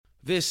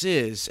This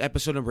is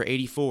episode number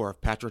 84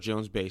 of Patrick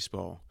Jones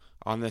Baseball.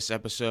 On this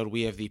episode,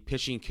 we have the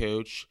pitching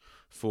coach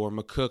for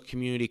McCook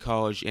Community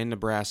College in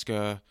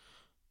Nebraska,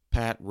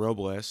 Pat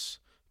Robles.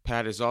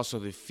 Pat is also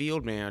the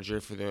field manager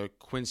for the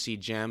Quincy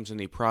Gems in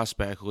the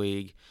Prospect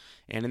League.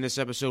 And in this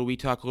episode, we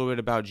talk a little bit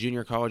about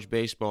junior college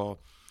baseball.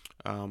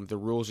 The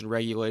rules and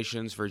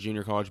regulations for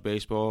junior college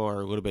baseball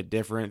are a little bit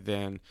different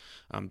than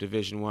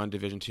Division I,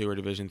 Division II, or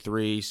Division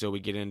III. So we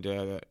get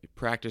into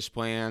practice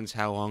plans,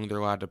 how long they're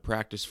allowed to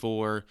practice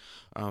for,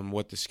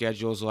 what the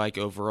schedule is like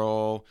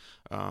overall.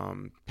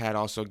 Pat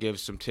also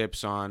gives some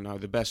tips on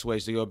the best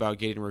ways to go about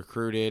getting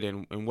recruited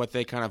and what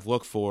they kind of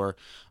look for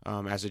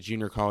as a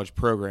junior college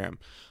program.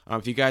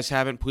 If you guys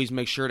haven't, please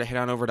make sure to head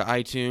on over to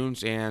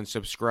iTunes and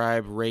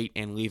subscribe, rate,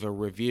 and leave a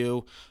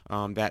review.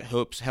 That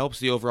helps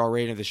the overall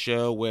rating of the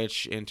show, which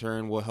in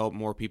turn will help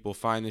more people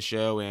find the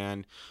show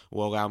and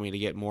will allow me to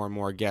get more and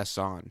more guests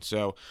on.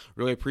 So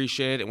really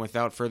appreciate it. And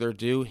without further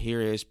ado,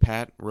 here is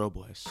Pat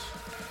Robles.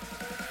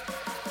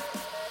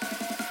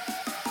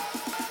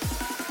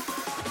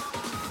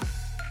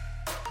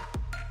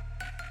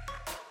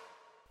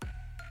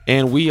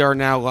 And we are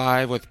now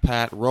live with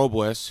Pat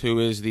Robles, who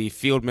is the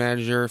field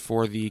manager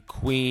for the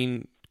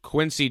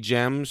Quincy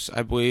Gems,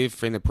 I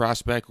believe, in the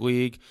Prospect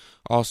League.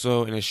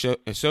 Also an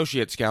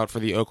associate scout for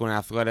the Oakland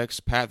Athletics.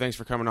 Pat, thanks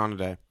for coming on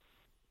today.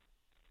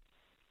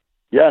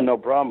 Yeah, no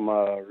problem.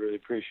 Really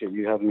appreciate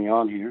you having me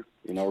on here.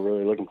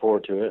 Really looking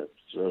forward to it.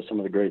 So some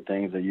of the great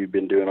things that you've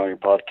been doing on your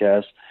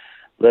podcast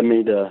led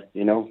me to,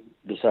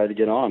 decide to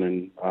get on,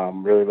 and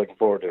I'm really looking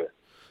forward to it.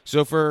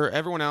 So for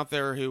everyone out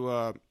there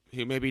who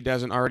maybe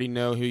doesn't already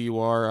know who you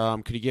are,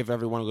 could you give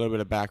everyone a little bit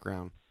of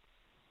background?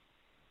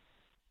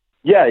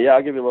 Yeah,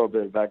 I'll give you a little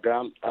bit of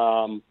background.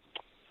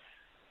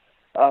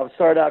 I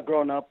started out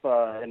growing up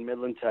in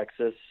Midland,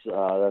 Texas.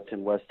 That's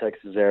in West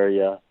Texas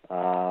area.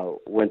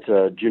 Went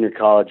to junior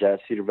college at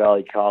Cedar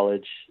Valley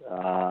College.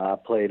 I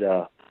played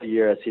a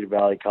year at Cedar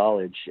Valley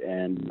College,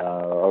 and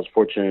I was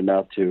fortunate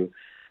enough to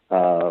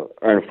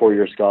earn a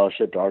 4-year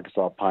scholarship to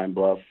Arkansas Pine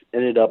Bluff.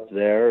 Ended up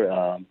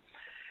there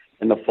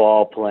in the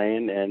fall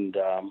playing, and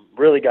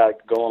really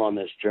got going on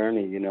this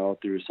journey,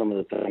 through some of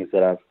the things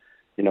that I've,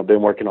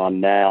 been working on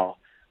now.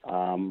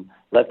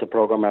 Left the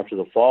program after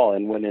the fall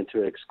and went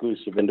into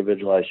exclusive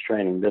individualized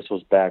training. This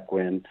was back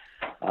when,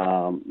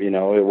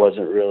 it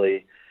wasn't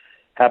really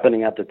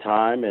happening at the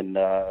time, and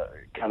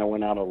kind of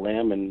went out on a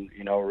limb and,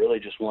 really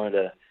just wanted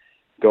to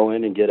go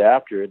in and get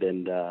after it.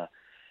 And,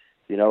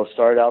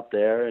 started out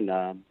there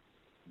and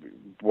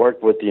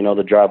worked with,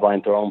 the drive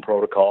line throwing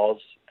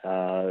protocols.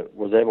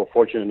 Was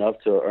fortunate enough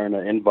to earn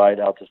an invite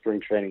out to spring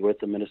training with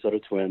the Minnesota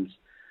Twins.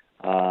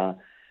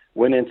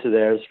 Went into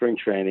their spring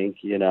training,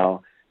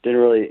 didn't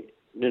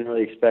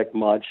really expect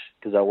much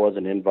because I was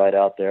an invite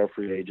out there,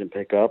 free agent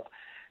pickup.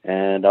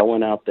 And I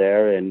went out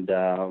there and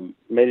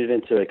made it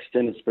into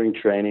extended spring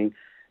training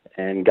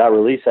and got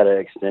released out of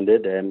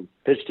extended and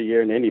pitched a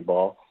year in indie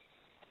ball.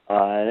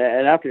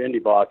 And after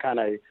indie ball, I kind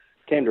of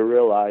came to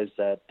realize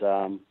that,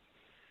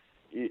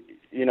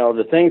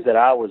 the things that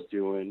I was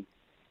doing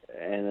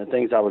and the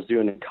things I was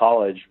doing in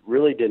college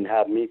really didn't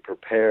have me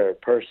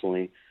prepared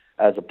personally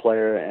as a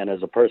player and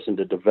as a person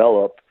to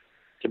develop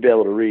to be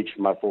able to reach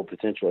my full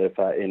potential if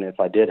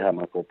I did have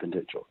my full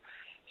potential.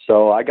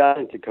 So I got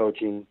into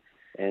coaching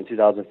in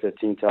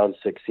 2015,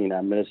 2016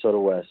 at Minnesota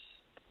West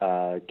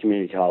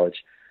Community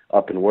College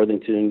up in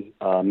Worthington,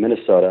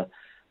 Minnesota.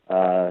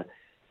 T.D.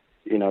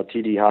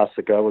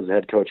 Hosaka was the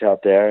head coach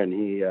out there, and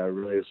he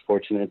really was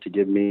fortunate to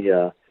give me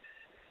a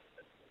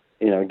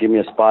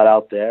spot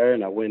out there.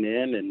 And I went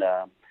in and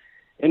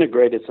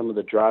integrated some of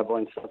the drive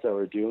line stuff that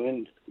we're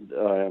doing,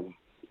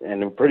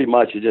 and pretty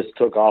much it just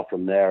took off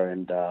from there.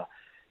 And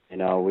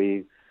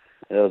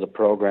it was a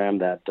program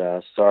that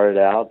started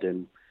out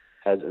and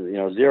had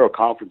 0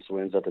 conference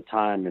wins at the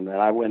time, and then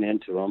I went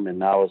into them,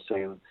 and I was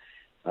saying,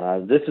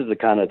 this is the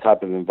kind of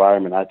type of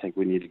environment I think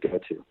we need to go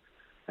to.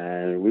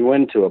 And we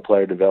went to a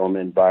player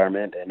development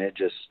environment, and it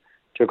just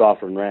took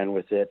off and ran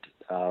with it.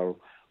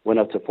 Went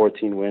up to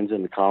 14 wins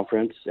in the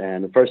conference,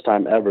 and the first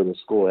time ever the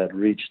school had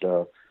reached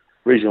a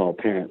regional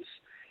appearance.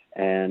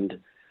 And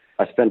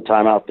I spent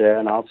time out there,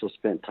 and I also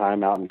spent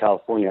time out in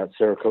California at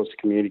Cerro Costa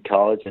Community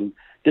College, and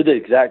did the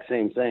exact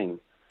same thing.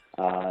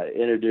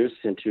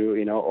 Introduced into,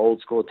 old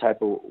school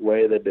type of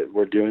way that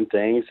we're doing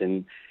things,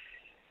 and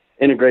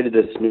integrated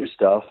this new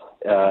stuff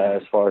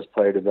as far as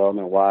player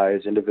development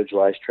wise,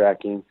 individualized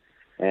tracking,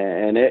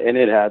 and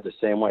it had the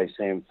same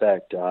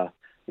effect.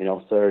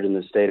 Third in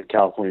the state of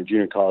California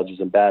junior colleges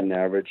in batting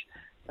average,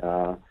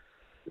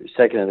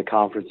 second in the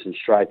conference in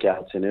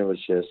strikeouts, and it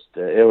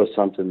was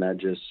something that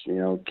just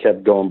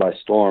kept going by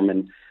storm.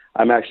 And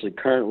I'm actually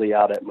currently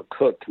out at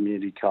McCook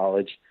Community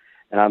College,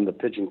 and I'm the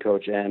pitching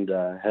coach and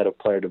head of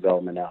player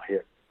development out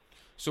here.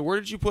 So where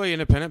did you play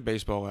independent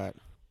baseball at?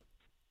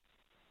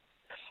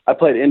 I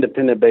played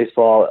independent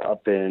baseball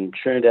up in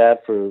Trinidad.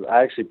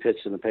 I actually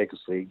pitched in the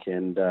Pecos League,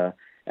 and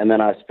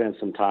then I spent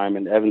some time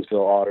in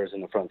Evansville Otters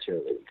in the Frontier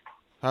League.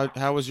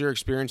 How was your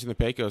experience in the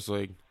Pecos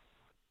League?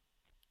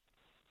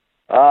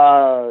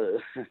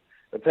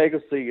 the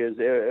Pecos League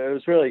it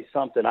was really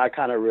something I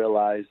kind of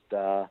realized,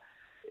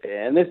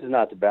 and this is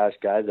not to bash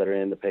guys that are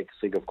in the Pecos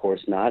League, of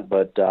course not,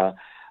 but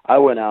I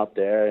went out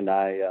there and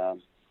I,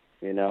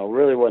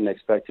 really wasn't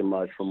expecting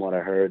much from what I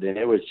heard, and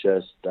it was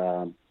just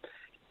a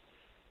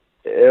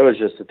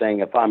thing.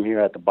 If I'm here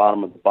at the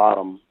bottom of the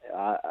bottom,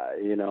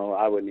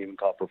 I wouldn't even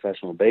call it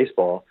professional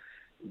baseball,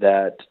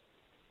 that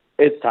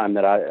it's time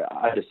that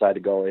I decide to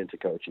go into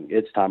coaching.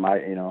 It's time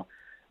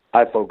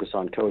I focus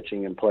on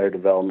coaching and player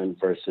development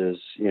versus,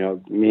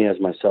 me as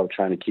myself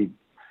trying to keep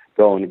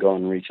going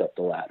and reach up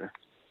the ladder.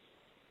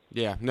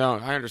 Yeah, no,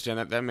 I understand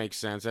that. That makes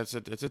sense. It's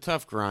a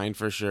tough grind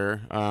for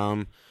sure.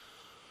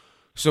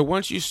 So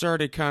once you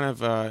started kind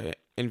of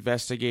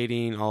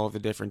investigating all of the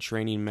different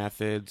training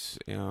methods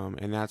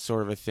and that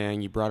sort of a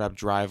thing, you brought up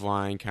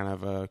Driveline, kind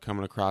of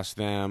coming across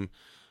them.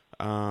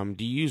 Do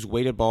you use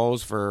weighted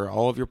balls for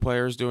all of your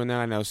players doing that?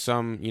 I know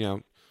some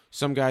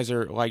guys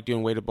are like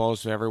doing weighted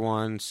balls for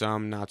everyone,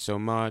 some not so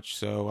much.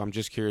 So I'm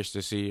just curious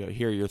to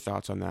hear your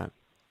thoughts on that.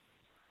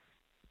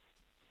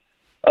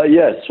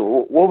 Yes.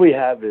 So what we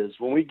have is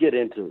when we get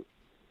into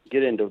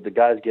the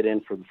guys get in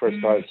for the first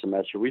part of the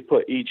semester, we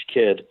put each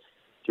kid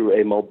through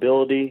a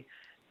mobility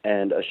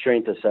and a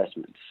strength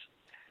assessments.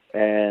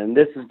 And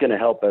this is going to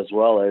help as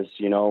well as,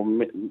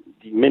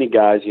 many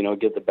guys,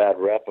 get the bad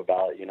rep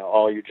about,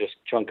 you're just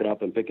chunking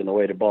up and picking the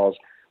weighted balls.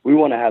 We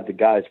want to have the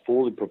guys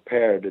fully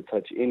prepared to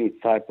touch any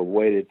type of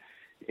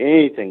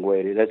anything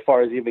weighted, as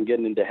far as even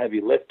getting into heavy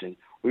lifting.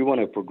 We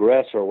want to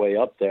progress our way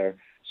up there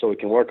so we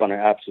can work on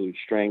our absolute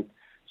strength,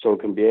 so we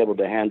can be able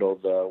to handle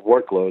the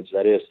workloads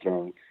that is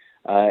thrown.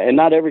 And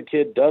not every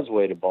kid does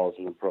weighted balls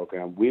in the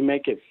program. We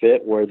make it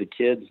fit where the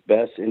kid's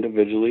best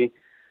individually,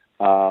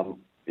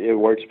 it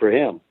works for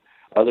him.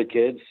 Other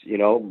kids,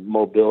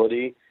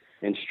 mobility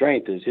and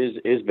strength is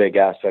his big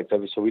aspect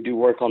of it, so we do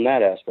work on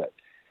that aspect.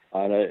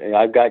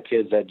 I've got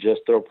kids that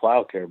just throw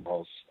plow care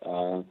balls,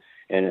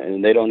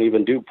 and they don't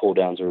even do pull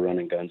downs or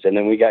running guns. And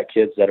then we got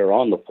kids that are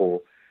on the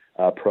pull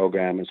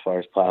program as far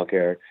as plow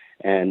care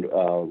and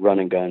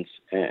running guns,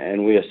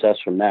 and we assess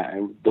from that.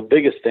 And the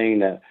biggest thing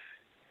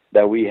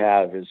that we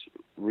have is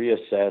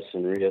reassess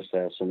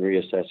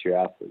your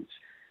athletes.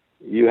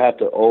 You have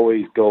to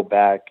always go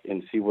back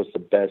and see what's the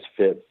best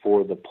fit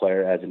for the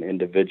player as an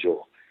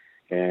individual.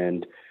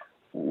 And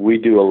we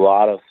do a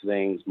lot of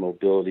things,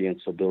 mobility and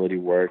stability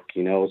work,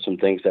 some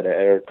things that are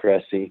Eric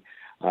Cressy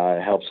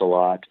helps a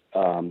lot.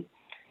 And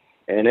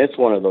it's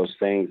one of those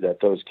things that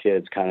those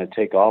kids kind of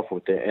take off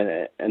with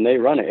it and they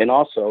run it. And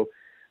also,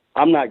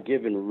 I'm not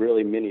giving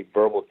really many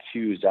verbal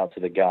cues out to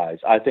the guys.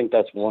 I think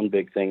that's one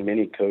big thing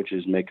many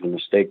coaches make a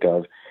mistake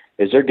of,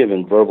 is they're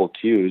giving verbal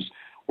cues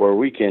where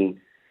we can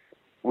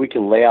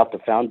lay out the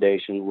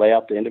foundation, lay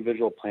out the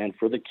individual plan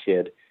for the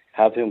kid,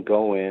 have him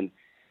go in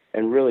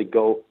and really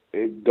go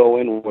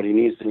in what he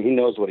needs, and he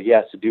knows what he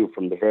has to do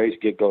from the very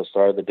get-go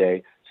start of the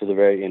day to the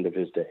very end of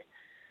his day.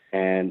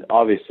 And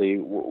obviously,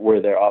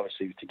 we're there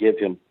obviously to give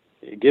him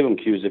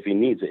cues if he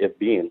needs it, if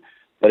being.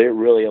 But it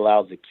really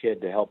allows the kid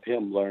to help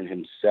him learn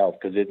himself,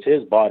 because it's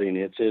his body and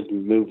it's his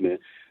movement.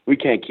 We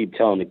can't keep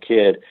telling the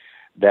kid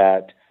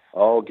that,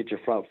 get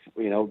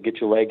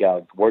your leg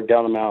out, work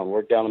down the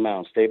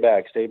mountain, stay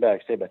back.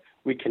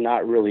 We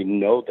cannot really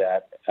know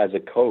that as a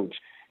coach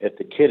if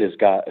the kid has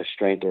got a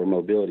strength or a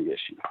mobility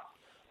issue.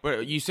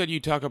 But you said you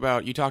talked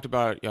about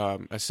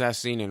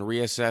assessing and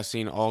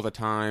reassessing all the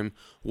time.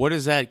 What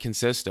does that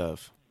consist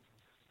of?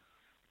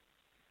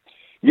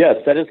 Yes,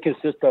 that is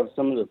consist of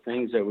some of the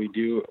things that we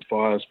do as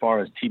far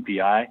as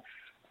TPI,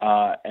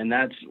 and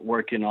that's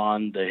working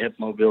on the hip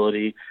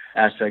mobility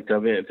aspect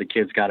of it. If the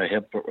kid's got a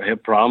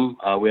hip problem,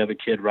 we have a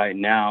kid right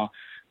now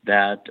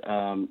that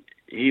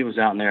he was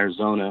out in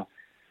Arizona,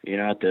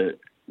 at the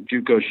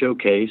JUCO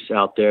showcase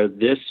out there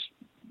this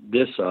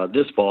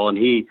fall, and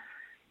he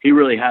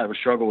really had a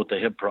struggle with the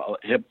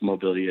hip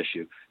mobility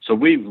issue. So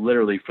we've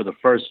literally, for the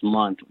first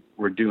month,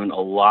 we're doing a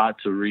lot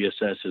to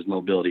reassess his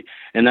mobility.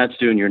 And that's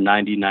doing your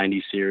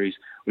 90-90 series.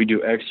 We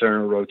do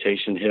external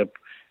rotation hip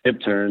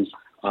turns.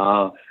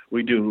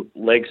 We do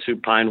leg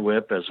supine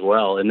whip as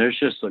well. And there's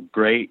just a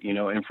great,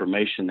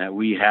 information that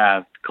we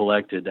have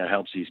collected that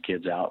helps these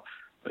kids out,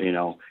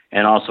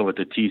 and also with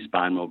the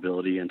T-spine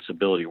mobility and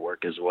stability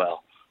work as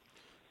well.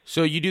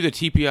 So you do the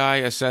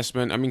TPI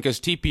assessment. I mean, because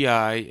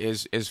TPI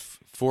is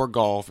for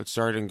golf. It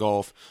started in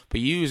golf, but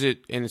you use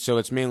it, and so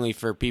it's mainly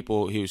for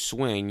people who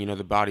swing.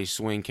 The body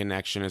swing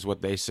connection is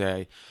what they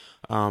say.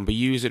 But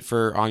you use it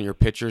on your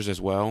pitchers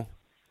as well.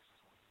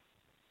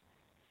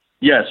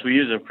 Yes, we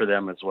use it for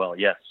them as well.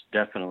 Yes,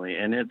 definitely.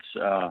 And it's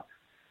a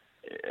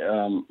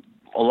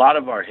lot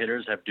of our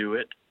hitters do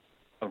it,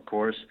 of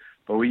course,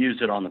 but we use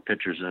it on the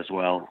pitchers as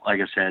well. Like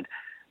I said,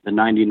 the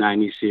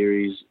 90-90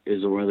 series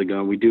is where they're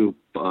going. We do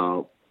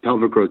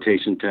pelvic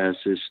rotation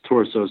tests,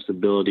 torso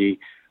stability,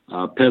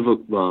 pelvic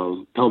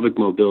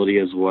mobility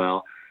as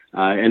well.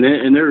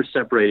 And they're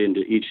separated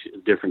into each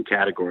different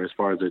category as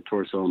far as the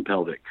torso and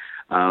pelvic.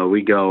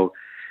 We go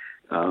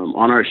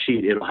on our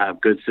sheet, it'll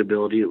have good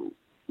stability,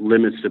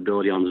 limit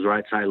stability on the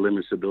right side,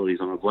 limit stability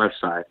on the left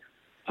side.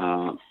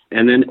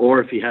 And then, or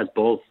if he has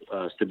both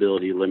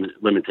stability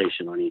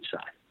limitation on each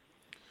side.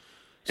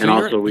 So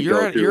and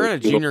you're at a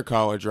junior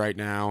college right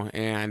now,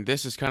 and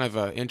this is kind of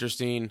an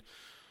interesting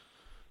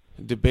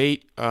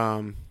debate,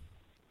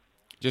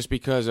 just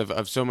because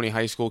of so many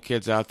high school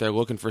kids out there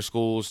looking for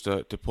schools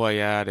to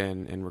play at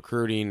and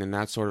recruiting and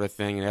that sort of a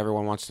thing, and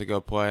everyone wants to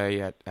go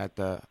play at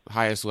the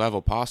highest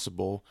level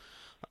possible.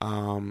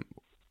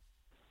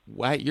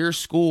 At your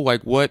school,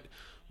 like what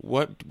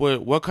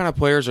kind of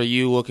players are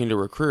you looking to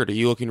recruit? Are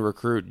you looking to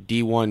recruit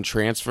D1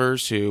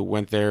 transfers who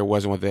went there,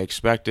 wasn't what they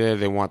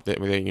expected? They want that,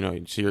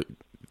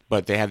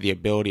 but they have the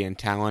ability and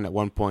talent at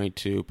one point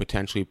to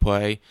potentially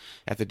play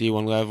at the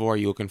D1 level. Are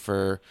you looking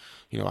for,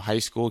 high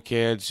school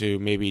kids who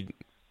maybe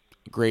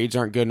grades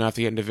aren't good enough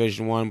to get in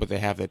Division I, but they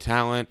have the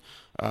talent?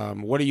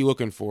 What are you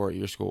looking for at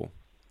your school?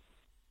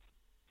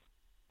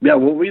 Yeah,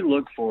 what we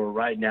look for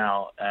right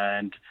now,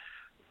 and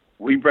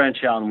we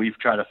branch out and we've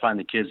tried to find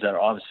the kids that are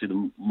obviously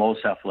the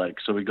most athletic.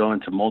 So we go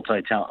into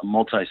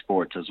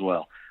multi-sports as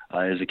well.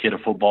 Is a kid a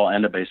football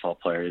and a baseball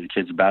player? The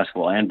kid's a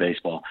basketball and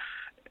baseball.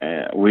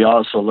 We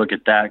also look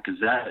at that because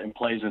that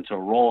plays into a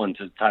role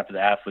into the type of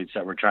the athletes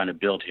that we're trying to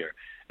build here,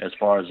 as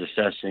far as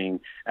assessing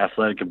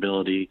athletic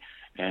ability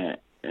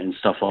and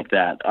stuff like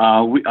that.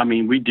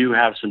 We do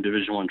have some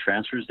Division I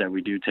transfers that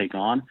we do take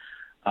on.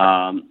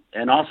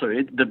 And also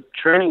the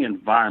training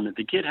environment,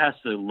 the kid has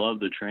to love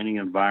the training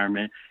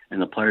environment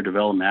and the player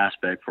development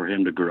aspect for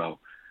him to grow.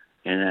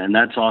 And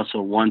that's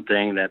also one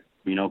thing that,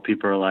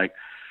 people are like,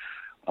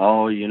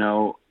 oh,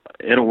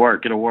 it'll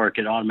work.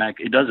 It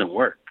automatically, it doesn't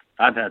work.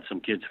 I've had some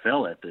kids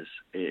fail at this.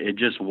 It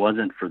just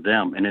wasn't for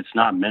them, and it's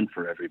not meant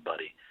for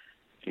everybody.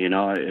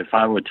 If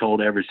I would told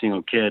every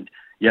single kid,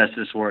 yes,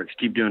 this works,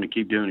 keep doing it,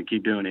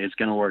 it's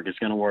going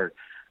to work,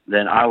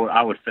 then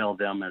I would fail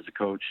them as a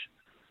coach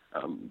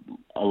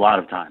a lot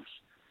of times.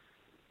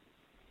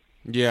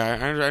 Yeah,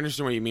 I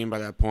understand what you mean by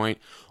that point.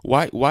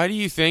 Why do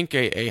you think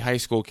a high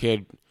school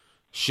kid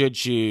should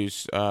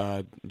choose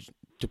to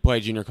play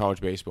junior college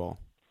baseball?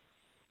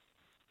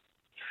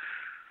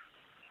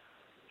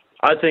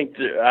 I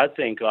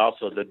think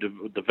also the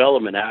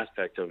development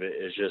aspect of it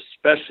is just,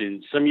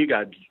 especially you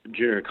got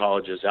junior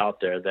colleges out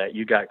there that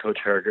you got Coach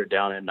Hergert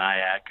down at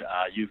Nyack,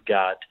 you've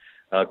got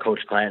Coach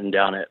Clanton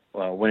down at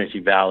Wenatchee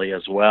Valley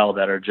as well,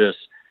 that are just,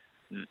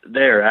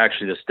 they're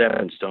actually the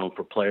stepping stone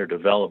for player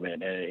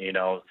development. And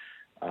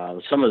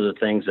some of the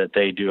things that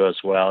they do as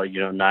well,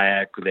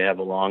 Nyack, they have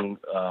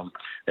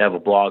a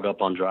blog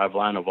up on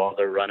Driveline of all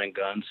their running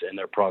guns and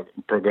their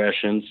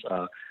progressions.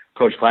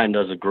 Coach Clanton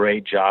does a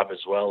great job as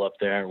well up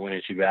there in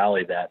Wenatchee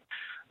Valley. That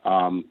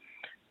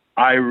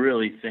I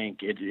really think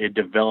it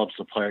develops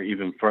the player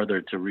even further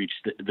to reach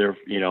their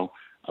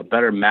a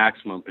better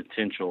maximum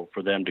potential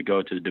for them to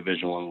go to the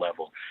Division I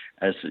level.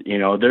 As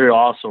there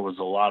also was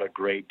a lot of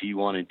great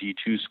D1 and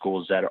D2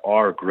 schools that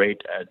are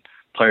great at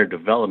player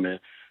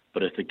development,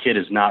 but if the kid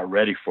is not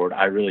ready for it,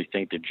 I really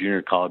think the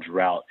junior college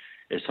route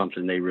is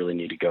something they really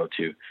need to go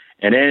to.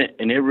 And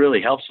it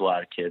really helps a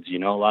lot of kids. A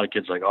lot of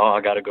kids are like, oh,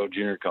 I got to go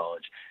junior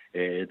college.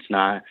 It's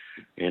not,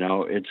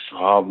 it's,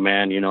 oh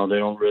man, they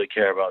don't really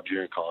care about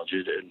junior college.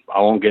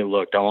 I won't get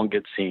looked. I won't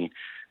get seen.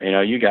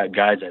 You got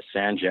guys at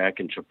San Jack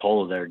and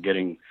Chipola that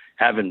are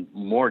having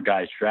more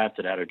guys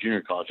drafted out of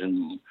junior college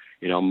than,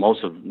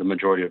 most of the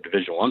majority of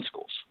Division I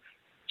schools.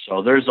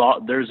 So there's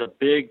a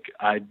big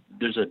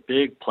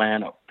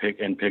plan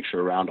and picture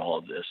around all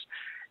of this.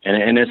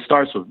 And it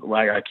starts with,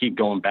 like, I keep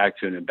going back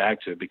to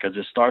it because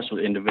it starts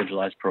with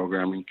individualized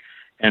programming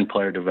and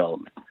player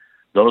development.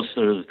 Those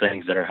are the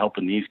things that are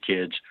helping these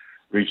kids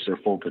reach their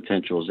full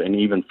potentials and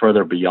even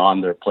further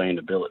beyond their playing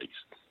abilities.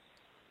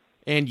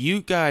 And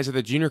you guys at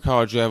the junior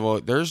college level,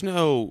 there's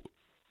no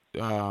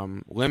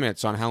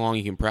limits on how long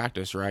you can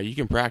practice, right? You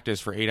can practice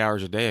for 8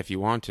 hours a day if you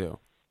want to.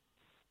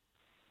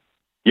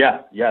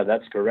 Yeah,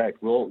 that's correct.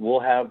 We'll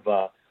have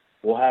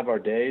our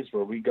days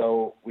where we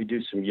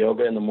do some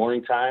yoga in the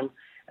morning time,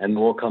 and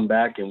we'll come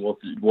back and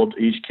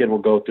each kid will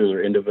go through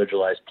their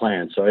individualized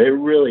plan. So it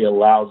really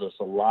allows us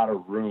a lot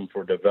of room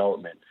for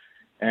development.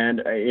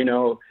 And,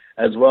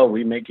 as well,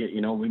 we make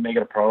it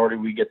a priority.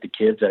 We get the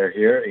kids that are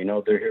here,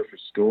 they're here for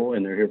school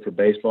and they're here for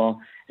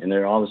baseball, and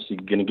they're obviously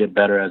going to get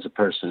better as a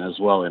person as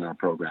well in our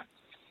program.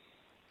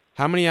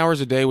 How many hours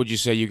a day would you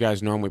say you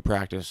guys normally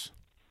practice?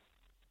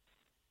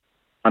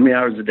 How many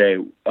hours a day?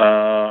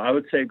 I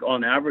would say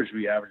on average,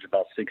 we average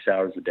about 6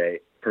 hours a day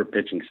per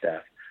pitching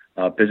staff.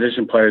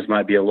 Position players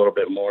might be a little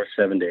bit more,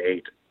 7 to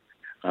 8.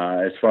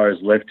 As far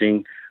as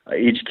lifting,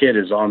 each kid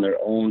is on their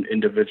own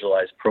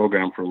individualized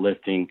program for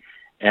lifting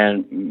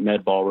and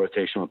med ball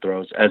rotational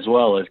throws, as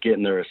well as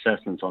getting their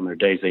assessments on their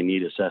days they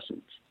need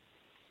assessments.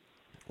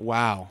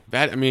 Wow.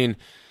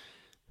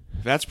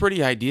 That's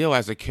pretty ideal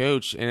as a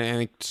coach.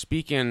 And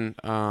speaking,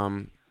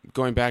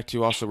 going back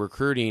to also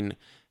recruiting,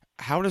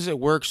 how does it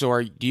work?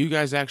 So do you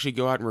guys actually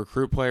go out and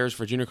recruit players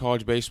for junior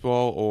college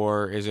baseball,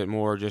 or is it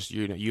more just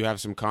you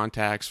have some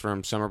contacts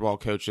from summer ball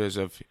coaches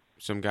of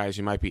some guys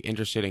who might be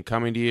interested in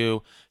coming to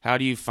you? How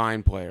do you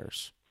find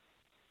players?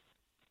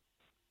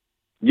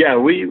 Yeah,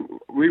 we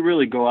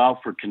really go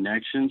out for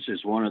connections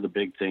is one of the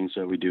big things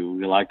that we do.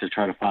 We like to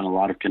try to find a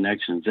lot of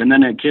connections. And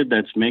then a kid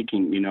that's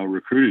making,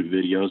 recruited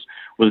videos,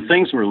 well, the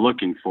things we're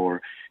looking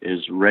for is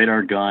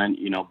radar gun,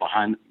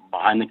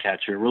 behind the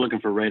catcher. We're looking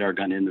for radar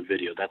gun in the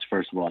video. That's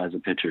first of all as a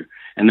pitcher.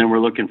 And then we're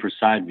looking for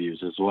side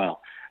views as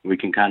well. We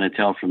can kind of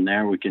tell from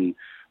there. We can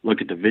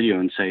look at the video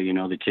and say,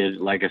 the kid,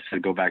 like I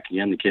said, go back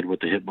again, the kid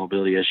with the hip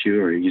mobility issue,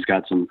 or he's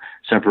got some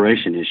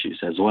separation issues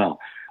as well.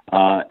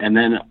 And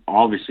then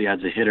obviously as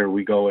a hitter,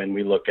 we go and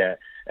we look at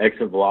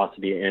exit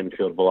velocity,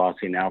 infield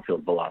velocity, and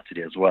outfield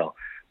velocity as well.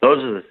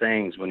 Those are the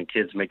things when a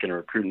kid's making a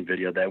recruiting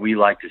video that we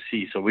like to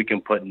see, so we can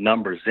put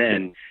numbers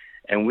in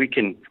and we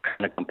can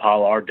kind of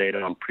compile our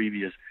data on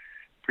previous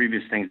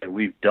things that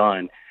we've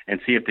done and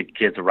see if the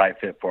kid's the right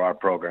fit for our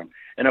program.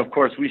 And of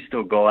course, we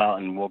still go out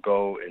and we'll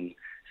go and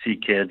see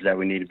kids that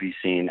we need to be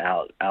seen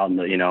out in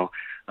the,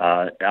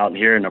 out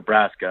here in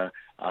Nebraska.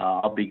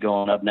 I'll be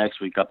going up next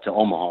week up to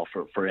Omaha,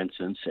 for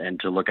instance, and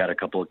to look at a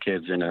couple of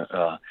kids in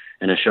a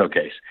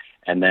showcase.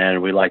 And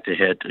then we like to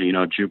hit,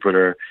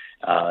 Jupiter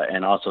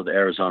and also the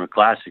Arizona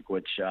Classic,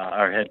 which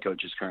our head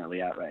coach is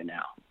currently at right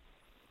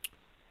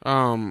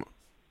now.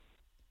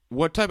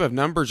 What type of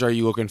numbers are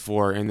you looking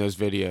for in those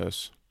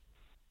videos?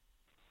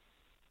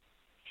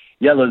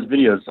 Yeah, those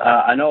videos.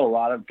 I know a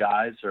lot of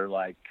guys are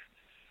like,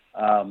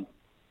 I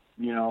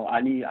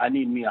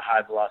need me a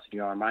high velocity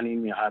arm. I need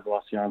me a high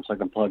velocity arm so I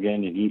can plug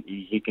in and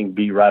he can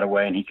be right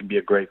away and he can be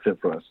a great fit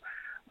for us.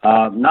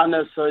 Not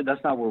necessarily.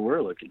 That's not what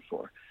we're looking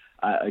for.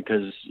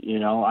 Because,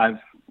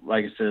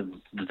 like I said,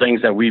 the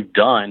things that we've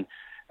done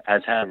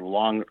has had a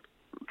long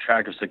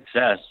track of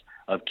success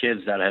of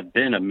kids that have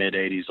been a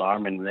mid-80s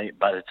arm, and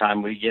by the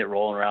time we get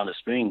rolling around the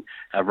spring,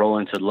 have rolled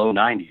into low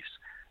 90s.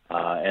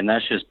 And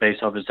that's just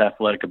based off his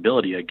athletic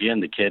ability. Again,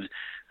 the kid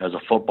as a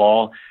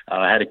football.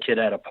 I had a kid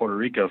out of Puerto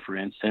Rico, for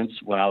instance,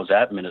 when I was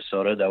at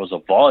Minnesota, that was a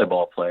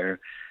volleyball player,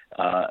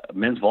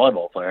 men's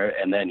volleyball player,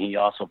 and then he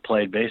also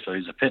played baseball.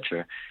 He's a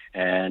pitcher.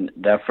 And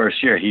that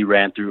first year, he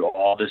ran through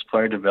all this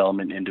player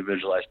development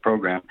individualized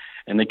program,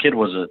 and the kid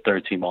was a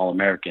third-team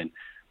All-American,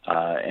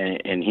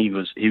 and he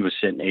was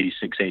sitting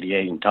 86,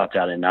 88, and topped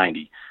out in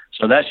 90.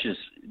 So that's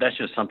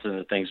just something of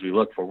the things we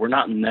look for. We're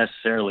not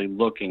necessarily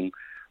looking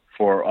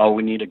for,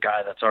 we need a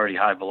guy that's already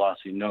high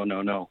velocity.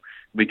 No,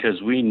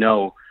 because we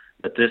know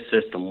that this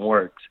system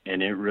works,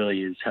 and it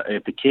really is.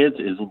 If the kid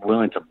is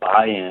willing to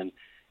buy in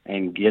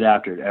and get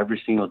after it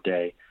every single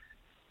day,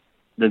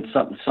 then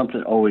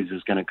something always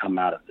is going to come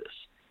out of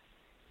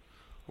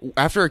this.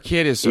 After a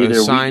kid is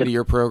assigned to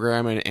your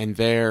program and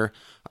there,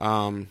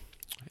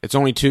 it's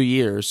only 2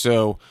 years.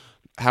 So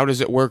how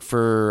does it work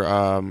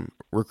for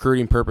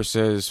recruiting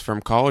purposes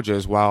from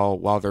colleges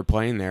while they're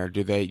playing there?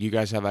 You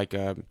guys have like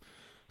a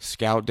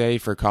scout day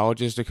for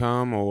colleges to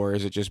come, or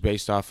is it just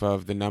based off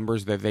of the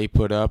numbers that they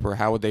put up, or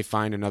how would they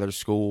find another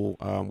school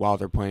while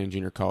they're playing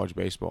junior college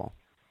baseball?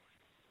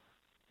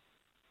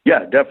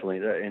 Yeah, definitely.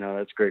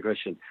 That's a great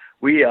question.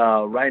 We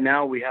right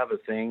now we have a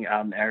thing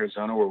out in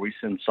Arizona where we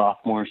send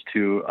sophomores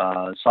to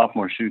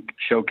sophomore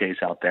showcase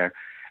out there,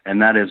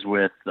 and that is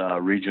with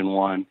Region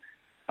 1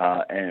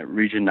 and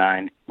Region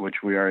 9, which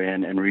we are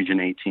in, and Region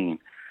 18.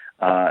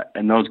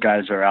 And those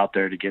guys are out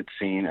there to get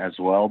seen as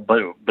well.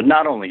 But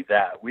not only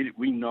that, we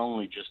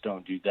normally just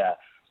don't do that.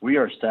 We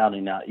are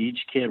scouting now. Each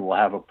kid will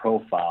have a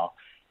profile,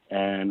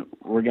 and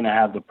we're going to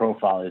have the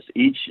profile is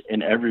each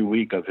and every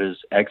week of his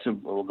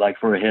exit, like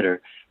for a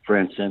hitter, for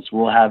instance,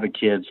 we'll have a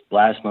kid's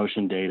blast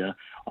motion data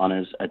on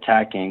his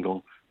attack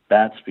angle,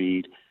 bat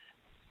speed,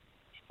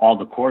 all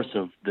the course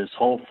of this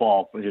whole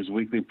fall for his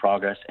weekly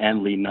progress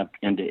and leading up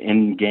into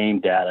in-game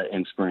data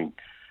in spring.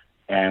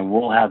 And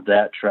we'll have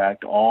that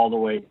tracked all the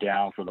way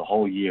down for the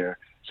whole year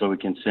so we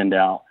can send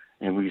out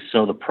and we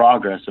show the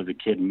progress of the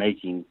kid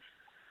making,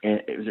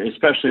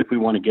 especially if we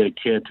want to get a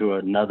kid to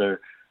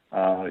another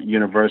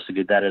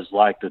university that is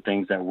like the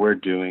things that we're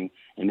doing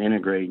and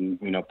integrating,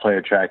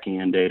 player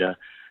tracking and data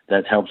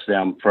that helps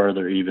them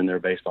further even their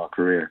baseball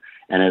career.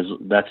 And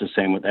that's the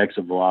same with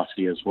exit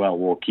velocity as well.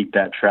 We'll keep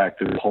that track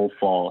through the whole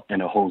fall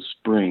and the whole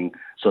spring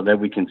so that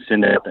we can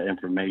send out the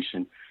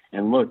information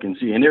and look and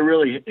see. And it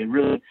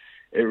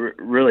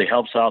really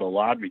helps out a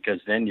lot because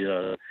then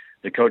the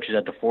coaches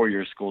at the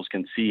 4-year schools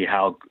can see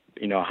how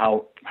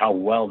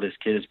well this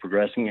kid is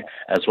progressing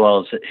as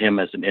well as him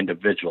as an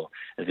individual.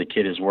 If the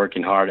kid is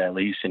working hard at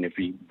least, and if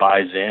he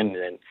buys in,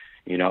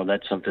 then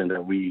that's something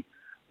that we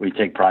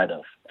take pride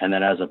of. And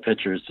then as a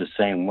pitcher, it's the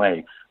same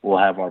way. We'll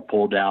have our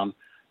pull down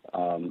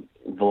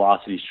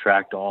velocities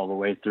tracked all the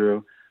way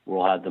through.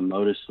 We'll have the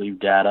motor sleeve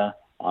data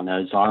on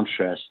his arm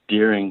stress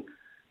during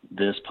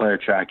this player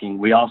tracking.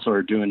 We also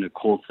are doing a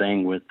cool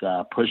thing with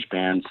push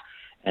bands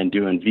and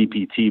doing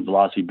VPT,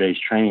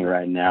 velocity-based training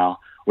right now,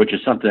 which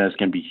is something that's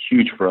going to be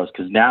huge for us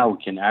because now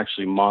we can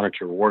actually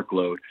monitor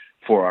workload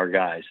for our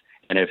guys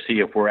and see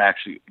if we're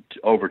actually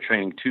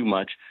overtraining too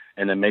much,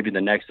 and then maybe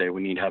the next day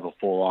we need to have a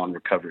full-on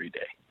recovery day.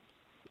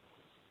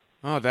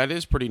 Oh, that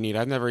is pretty neat.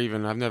 I've never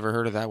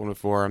heard of that one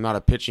before. I'm not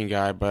a pitching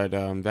guy, but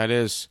that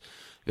is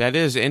That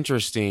is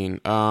interesting.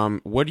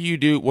 What do you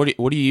do? What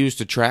do you use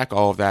to track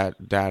all of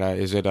that data?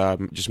 Is it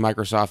just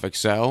Microsoft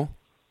Excel?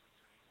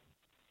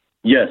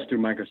 Yes, through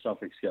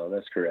Microsoft Excel.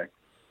 That's correct.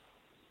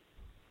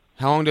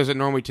 How long does it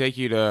normally take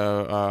you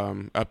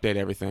to update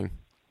everything?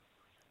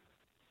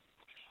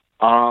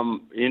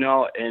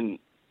 And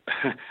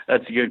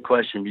that's a good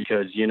question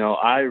because,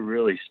 I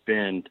really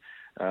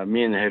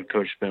me and the head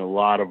coach spend a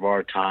lot of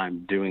our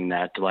time doing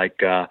that.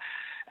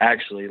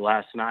 Actually,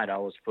 last night I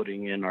was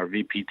putting in our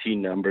VPT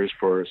numbers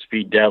for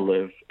speed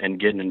deadlift and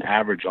getting an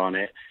average on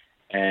it,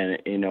 and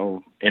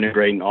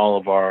integrating all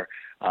of our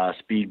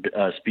speed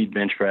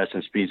bench press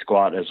and speed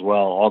squat as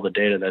well. All the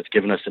data that's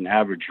given us an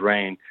average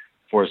range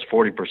for his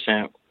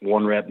 40%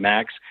 one rep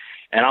max,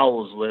 and I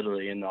was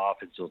literally in the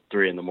office till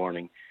 3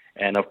 a.m.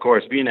 And of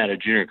course, being at a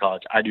junior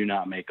college, I do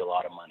not make a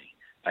lot of money.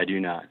 I do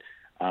not.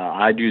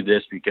 I do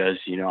this because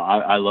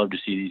I love to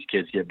see these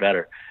kids get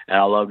better, and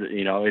I love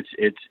to,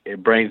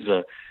 it brings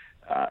a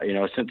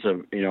sense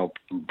of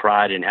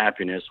pride and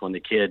happiness when the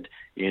kid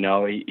he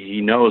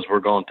knows we're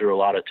going through a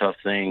lot of tough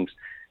things.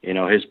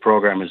 His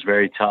program is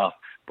very tough,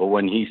 but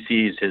when he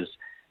sees his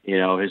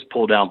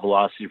pull down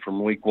velocity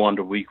from week 1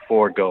 to week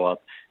 4 go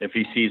up, if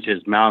he sees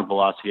his mount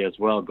velocity as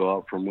well go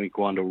up from week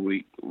 1 to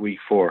week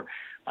 4.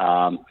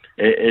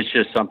 It's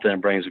just something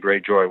that brings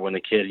great joy when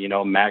the kid,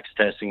 max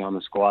testing on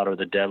the squat or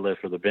the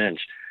deadlift or the bench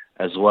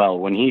as well.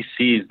 When he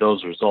sees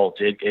those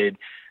results,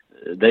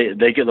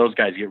 those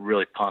guys get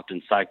really pumped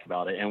and psyched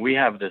about it. And we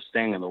have this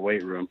thing in the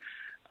weight room.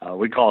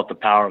 We call it the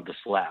power of the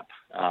slap.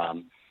 I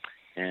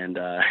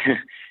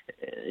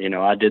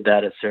did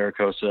that at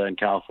Saracosa in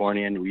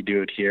California, and we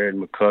do it here in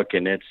McCook.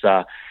 And it's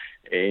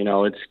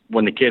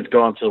when the kids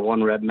go up to the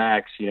one rep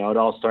max, it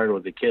all started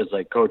with the kids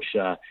like, Coach,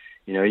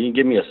 you can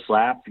give me a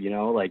slap,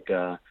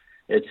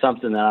 it's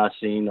something that I've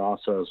seen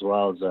also as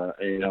well as,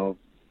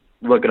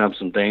 looking up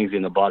some things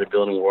in the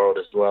bodybuilding world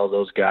as well,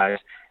 those guys.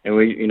 And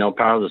we,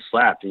 power the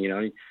slap,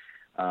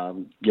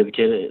 give the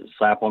kid a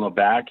slap on the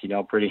back,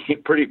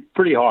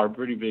 pretty hard,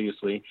 pretty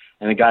vigorously.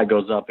 And the guy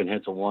goes up and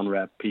hits a 1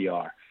 rep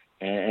PR.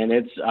 And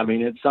it's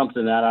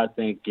something that I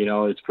think,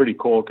 it's pretty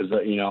cool because,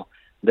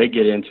 they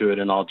get into it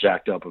and all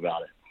jacked up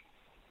about it.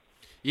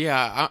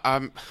 Yeah,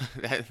 I'm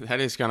that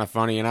is kind of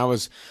funny. And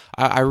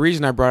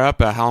reason I brought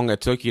up how long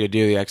it took you to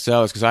do the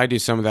Excel is because I do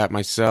some of that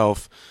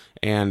myself.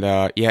 And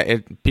a lot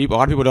of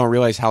people don't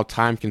realize how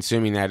time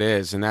consuming that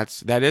is. And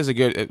that is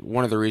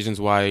one of the reasons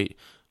why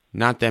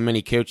not that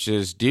many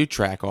coaches do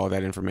track all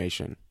that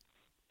information.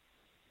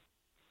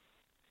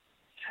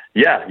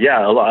 Yeah.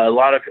 A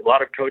lot of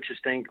coaches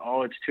think,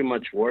 oh, it's too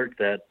much work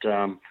that,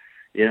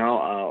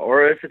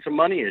 or if it's a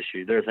money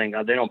issue, they're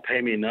thinking they don't pay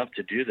me enough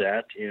to do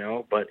that,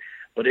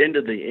 But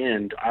into the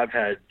end, I've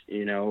had,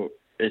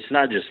 it's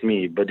not just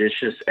me, but it's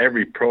just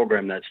every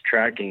program that's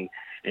tracking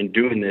and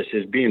doing this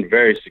is being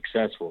very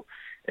successful.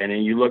 And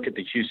then you look at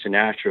the Houston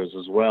Astros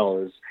as well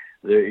as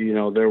they're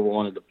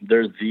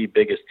the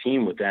biggest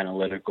team with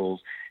analyticals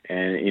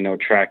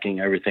and, tracking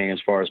everything as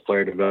far as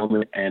player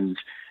development. And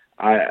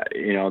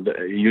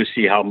you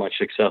see how much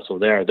successful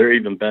they are. They're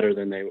even better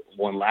than they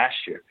won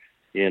last year,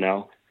 and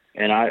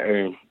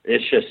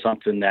it's just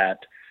something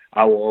that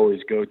I will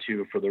always go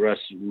to for the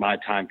rest of my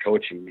time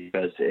coaching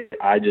because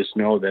I just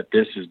know that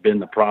this has been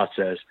the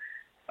process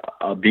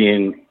of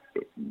being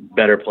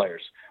better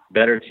players,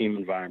 better team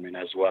environment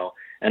as well,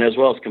 and as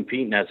well as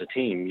competing as a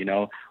team.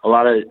 A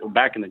lot of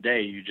back in the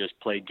day, you just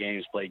played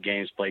games,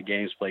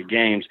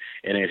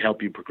 and it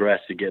helped you progress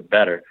to get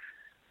better.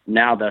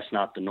 Now that's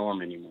not the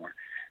norm anymore.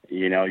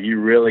 You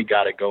really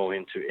got to go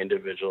into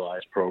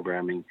individualized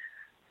programming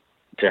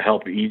to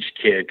help each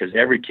kid because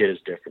every kid is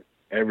different.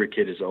 Every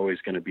kid is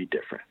always going to be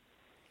different.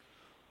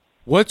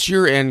 What's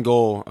your end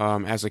goal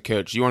as a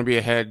coach? Do you want to be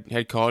a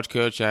head college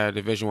coach at a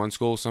Division I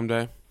school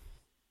someday?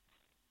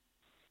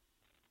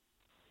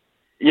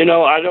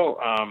 I don't.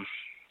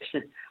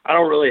 I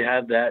don't really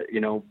have that.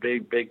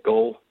 Big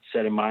goal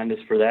set in mind is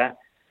for that.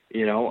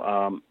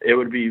 It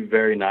would be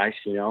very nice.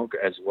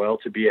 As well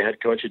to be a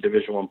head coach at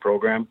Division I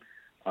program.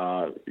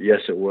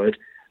 Yes, it would.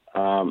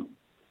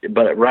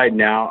 But right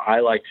now, I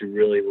like to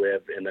really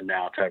live in the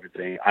now type of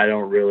thing. I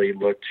don't really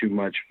look too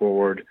much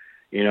forward,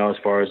 as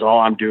far as,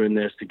 I'm doing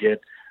this to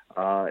get,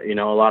 a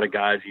lot of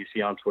guys you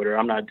see on Twitter.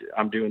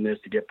 I'm doing this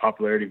to get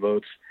popularity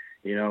votes,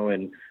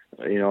 and,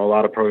 a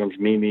lot of programs,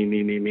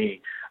 me.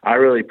 I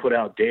really put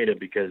out data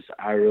because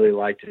I really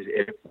like to,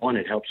 it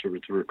helps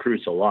with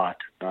recruits a lot.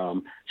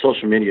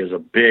 Social media is a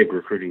big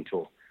recruiting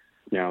tool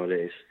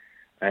nowadays.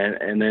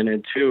 And then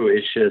in two,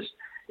 it's just,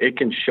 it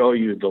can show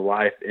you the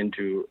life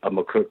into a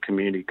McCook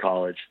Community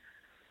College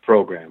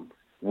program.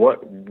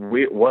 What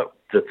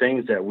the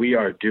things that we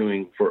are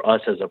doing for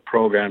us as a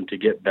program to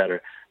get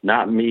better,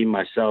 not me,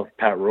 myself,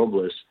 Pat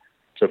Robles,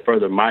 to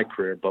further my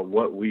career, but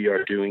what we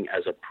are doing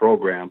as a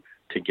program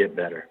to get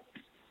better.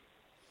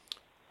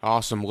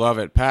 Awesome. Love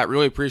it. Pat,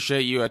 really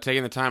appreciate you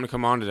taking the time to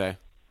come on today.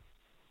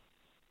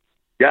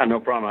 Yeah, no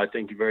problem. I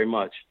thank you very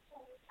much.